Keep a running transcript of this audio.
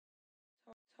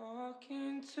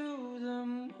Talking to the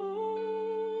moon,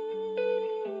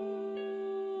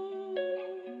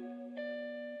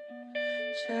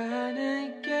 trying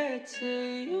to get to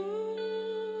you.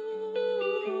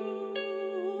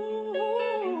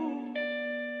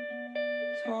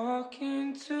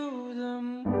 Talking to the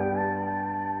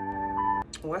moon.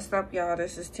 What's up, y'all?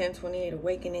 This is 1028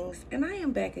 Awakenings, and I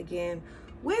am back again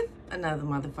with another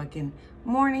motherfucking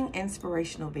morning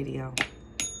inspirational video.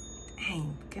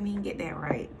 Dang, couldn't even get that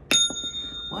right.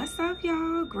 What's up,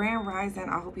 y'all? Grand Rising.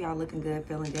 I hope y'all looking good,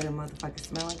 feeling good, and motherfucking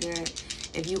smelling good.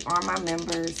 If you are my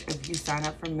members, if you sign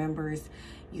up for members,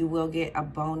 you will get a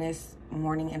bonus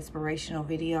morning inspirational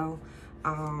video.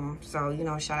 So, you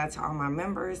know, shout out to all my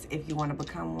members. If you want to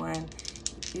become one,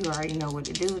 you already know what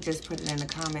to do. Just put it in the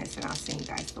comments and I'll send you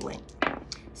guys the link.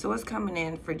 So what's coming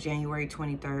in for January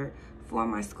 23rd for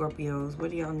my Scorpios?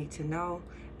 What do y'all need to know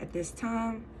at this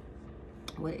time?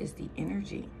 What is the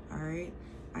energy? All right.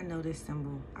 I know this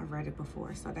symbol. I've read it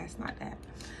before, so that's not that.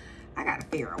 I got to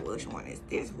figure out which one is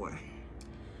this one.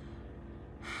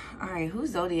 All right.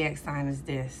 Whose zodiac sign is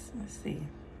this? Let's see.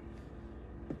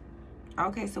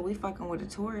 Okay, so we fucking with a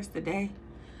Taurus today.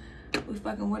 We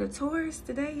fucking with a Taurus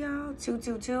today, y'all.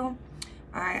 222. All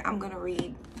right, I'm going to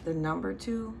read the number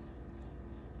 2.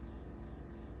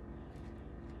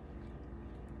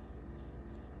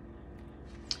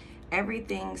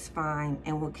 Everything's fine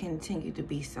and will continue to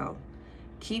be so.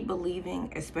 Keep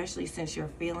believing, especially since your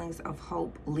feelings of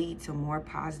hope lead to more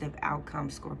positive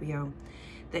outcomes, Scorpio.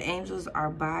 The angels are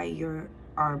by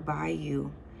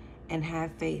you, and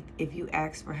have faith. If you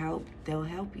ask for help, they'll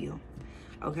help you.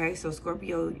 Okay, so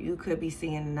Scorpio, you could be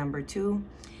seeing the number 2,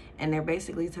 and they're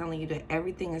basically telling you that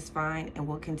everything is fine and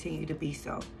will continue to be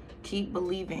so. Keep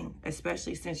believing,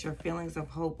 especially since your feelings of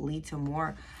hope lead to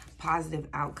more positive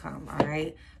outcome, all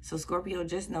right? So Scorpio,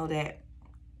 just know that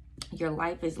your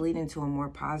life is leading to a more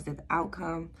positive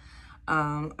outcome.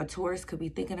 A Taurus could be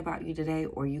thinking about you today,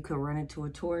 or you could run into a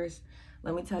Taurus.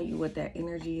 Let me tell you what that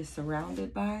energy is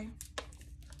surrounded by.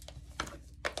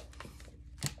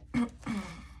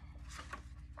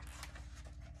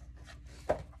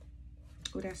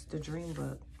 Oh, that's the dream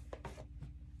book.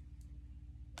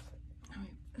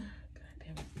 God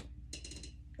damn it.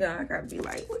 Yeah, I gotta be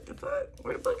like, what the fuck?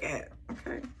 Where the book at?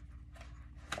 Okay.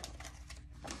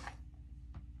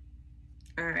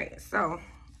 All right, so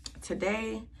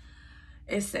today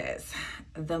it says,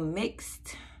 the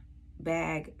mixed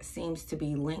bag seems to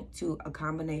be linked to a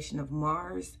combination of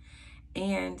Mars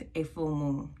and a full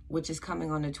moon, which is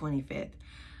coming on the 25th.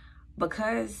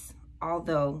 Because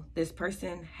although this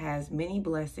person has many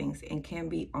blessings and can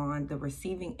be on the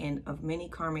receiving end of many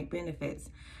karmic benefits,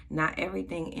 not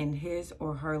everything in his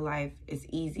or her life is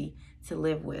easy to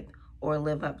live with or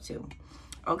live up to.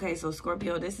 Okay, so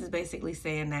Scorpio, this is basically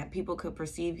saying that people could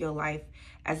perceive your life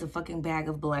as a fucking bag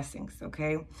of blessings,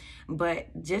 okay? But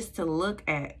just to look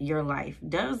at your life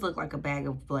does look like a bag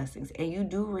of blessings, and you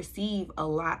do receive a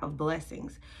lot of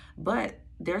blessings. But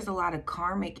there's a lot of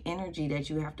karmic energy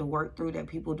that you have to work through that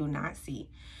people do not see,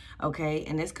 okay?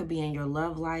 And this could be in your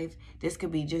love life. This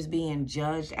could be just being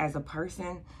judged as a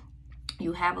person.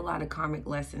 You have a lot of karmic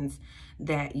lessons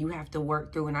that you have to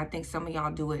work through, and I think some of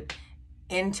y'all do it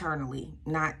internally,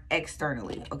 not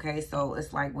externally. Okay, so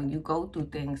it's like when you go through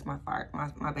things, my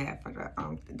bad for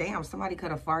the damn, somebody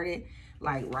could have farted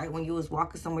like right when you was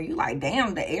walking somewhere. You like,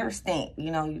 damn, the air stink,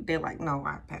 you know. They're like, no,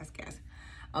 I passed gas.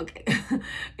 Okay.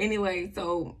 Anyway,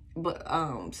 so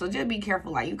so just be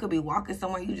careful. Like, you could be walking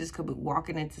somewhere, you just could be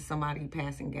walking into somebody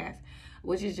passing gas,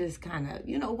 which is just kind of,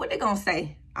 you know, what they gonna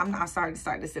say. I'm not sorry to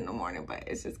start this in the morning, but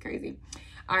it's just crazy.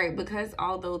 All right, because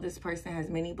although this person has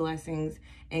many blessings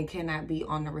and cannot be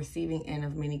on the receiving end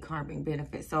of many karmic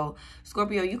benefits. So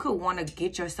Scorpio, you could want to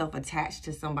get yourself attached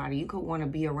to somebody. You could want to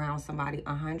be around somebody.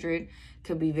 100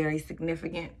 could be very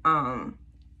significant.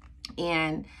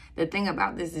 And the thing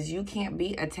about this is you can't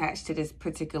be attached to this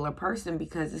particular person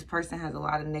because this person has a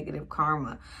lot of negative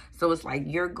karma. So it's like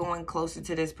you're going closer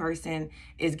to this person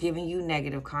is giving you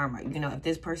negative karma. You know, if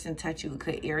this person touch you, it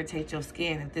could irritate your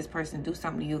skin. If this person do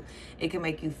something to you, it can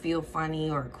make you feel funny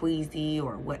or queasy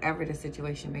or whatever the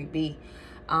situation may be.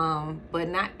 But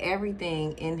not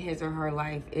everything in his or her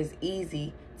life is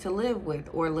easy to live with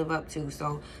or live up to.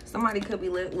 So somebody could be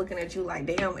looking at you like,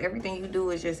 damn, everything you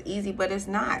do is just easy, but it's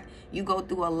not. You go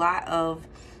through a lot of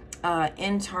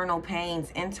internal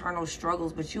pains, internal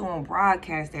struggles, but you won't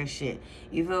broadcast that shit.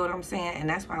 You feel what I'm saying? And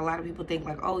that's why a lot of people think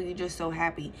like, oh, you're just so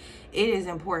happy. It is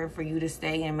important for you to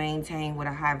stay and maintain with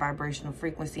a high vibrational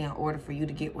frequency in order for you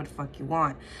to get what the fuck you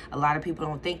want. A lot of people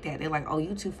don't think that. They're like, oh,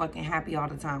 you too fucking happy all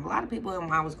the time. A lot of people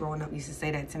when I was growing up used to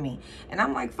say that to me. And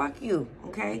I'm like, fuck you,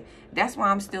 okay? That's why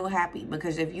I'm still happy,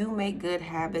 because if you make good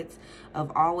habits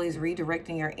of always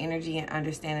redirecting your energy and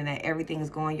understanding that everything is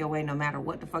going your way no matter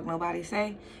what the fuck nobody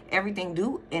say, everything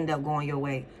do end up going your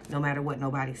way no matter what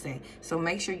nobody say. So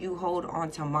make sure you hold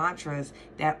on to mantras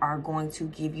that are going to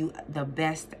give you the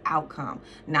best outcome,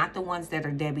 not the ones that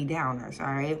are Debbie Downers,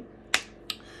 all right?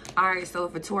 All right, so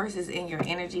if a Taurus is in your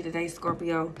energy today,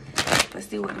 Scorpio, let's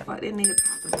see what the fuck this nigga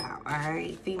talk about, all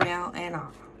right? Female and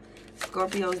all.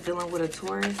 Scorpios dealing with a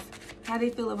Taurus. How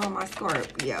they feel about my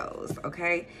Scorpios,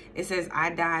 okay? It says, I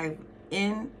dive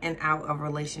in and out of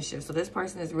relationships. So this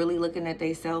person is really looking at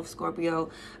themselves,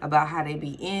 Scorpio, about how they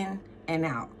be in and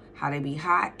out, how they be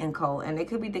hot and cold. And they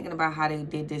could be thinking about how they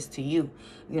did this to you.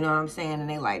 You know what I'm saying? And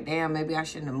they like, damn, maybe I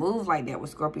shouldn't have moved like that with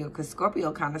Scorpio, because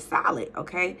Scorpio kind of solid,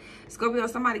 okay? Scorpio,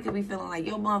 somebody could be feeling like,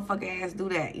 your motherfucking ass do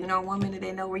that. You know, 1 minute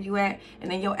they know where you at, and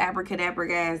then your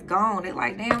abracadabra ass gone. They're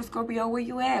like, damn, Scorpio, where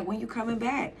you at? When you coming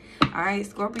back? All right,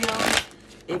 Scorpio,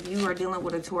 if you are dealing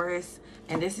with a Taurus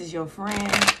and this is your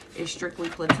friend, it's strictly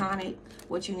platonic,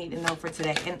 what you need to know for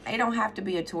today. And it don't have to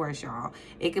be a Taurus, y'all.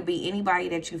 It could be anybody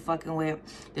that you fucking with.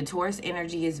 The Taurus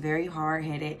energy is very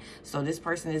hard-headed. So this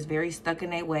person is very stuck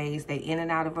in their ways. They in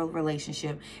and out of a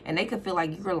relationship. And they could feel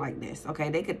like you're like this, okay?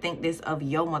 They could think this of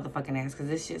your motherfucking ass, because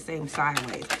this shit seems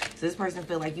sideways. So this person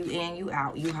feel like you in, you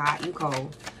out, you hot, you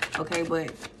cold, okay?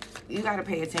 But you got to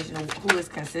pay attention to who is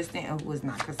consistent and who is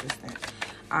not consistent.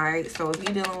 All right, so if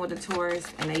you're dealing with a Taurus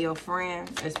and they're your friend,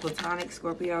 it's platonic,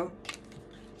 Scorpio,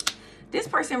 this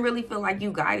person really feel like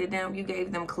you guided them. You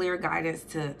gave them clear guidance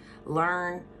to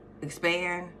learn,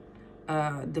 expand,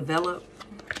 develop.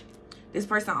 This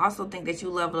person also think that you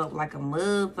level up like a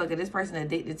motherfucker. This person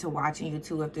addicted to watching you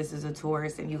too, if this is a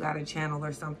Taurus and you got a channel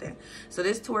or something. So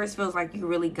this Taurus feels like you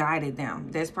really guided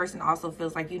them. This person also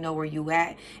feels like you know where you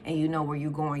at and you know where you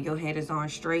going. Your head is on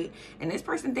straight. And this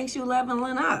person thinks you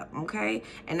leveling up, okay?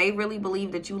 And they really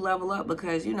believe that you level up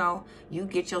because, you know, you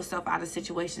get yourself out of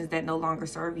situations that no longer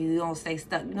serve you. You don't stay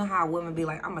stuck. You know how women be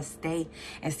like, I'm going to stay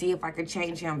and see if I can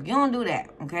change him. You don't do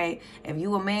that, okay? If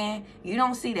you a man, you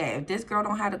don't see that. If this girl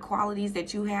don't have the qualities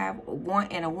that you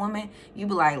want in a woman, you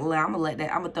be like, well, I'm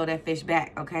gonna throw that fish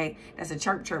back, okay? That's a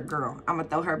chirp girl. I'm gonna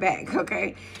throw her back,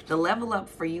 okay? The level up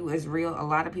for you is real. A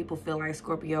lot of people feel like,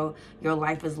 Scorpio, your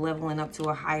life is leveling up to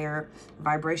a higher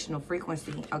vibrational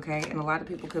frequency, okay? And a lot of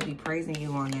people could be praising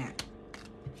you on that.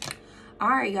 All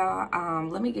right, y'all.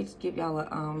 Let me give y'all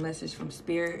a message from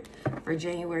Spirit for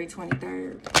January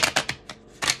 23rd.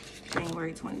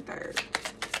 January 23rd.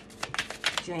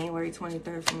 January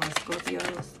 23rd for my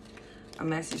Scorpios. A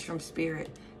message from Spirit.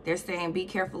 They're saying be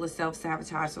careful of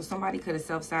self-sabotage. So somebody could have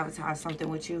self-sabotaged something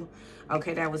with you,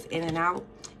 okay, that was in and out.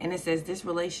 And it says this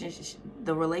relationship,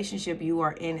 the relationship you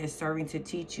are in is serving to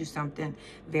teach you something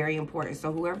very important.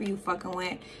 So whoever you fucking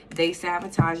with, they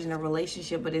sabotaging the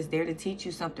relationship, but it's there to teach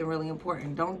you something really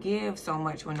important. Don't give so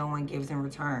much when no one gives in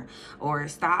return. Or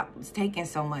stop taking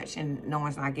so much and no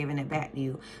one's not giving it back to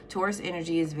you. Taurus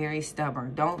energy is very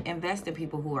stubborn. Don't invest in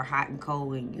people who are hot and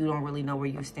cold and you don't really know where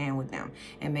you stand with them.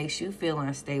 It makes you feel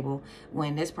unstable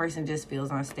when this person just feels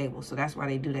unstable. So that's why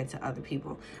they do that to other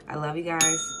people. I love you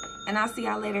guys. And I'll see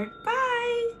y'all later.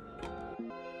 Bye.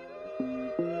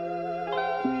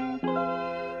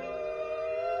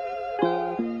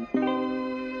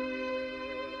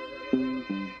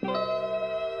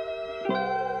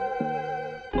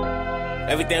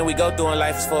 Everything we go through in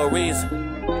life is for a reason.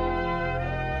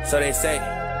 So they say.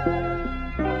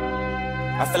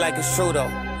 I feel like it's true though.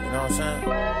 You know what I'm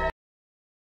saying?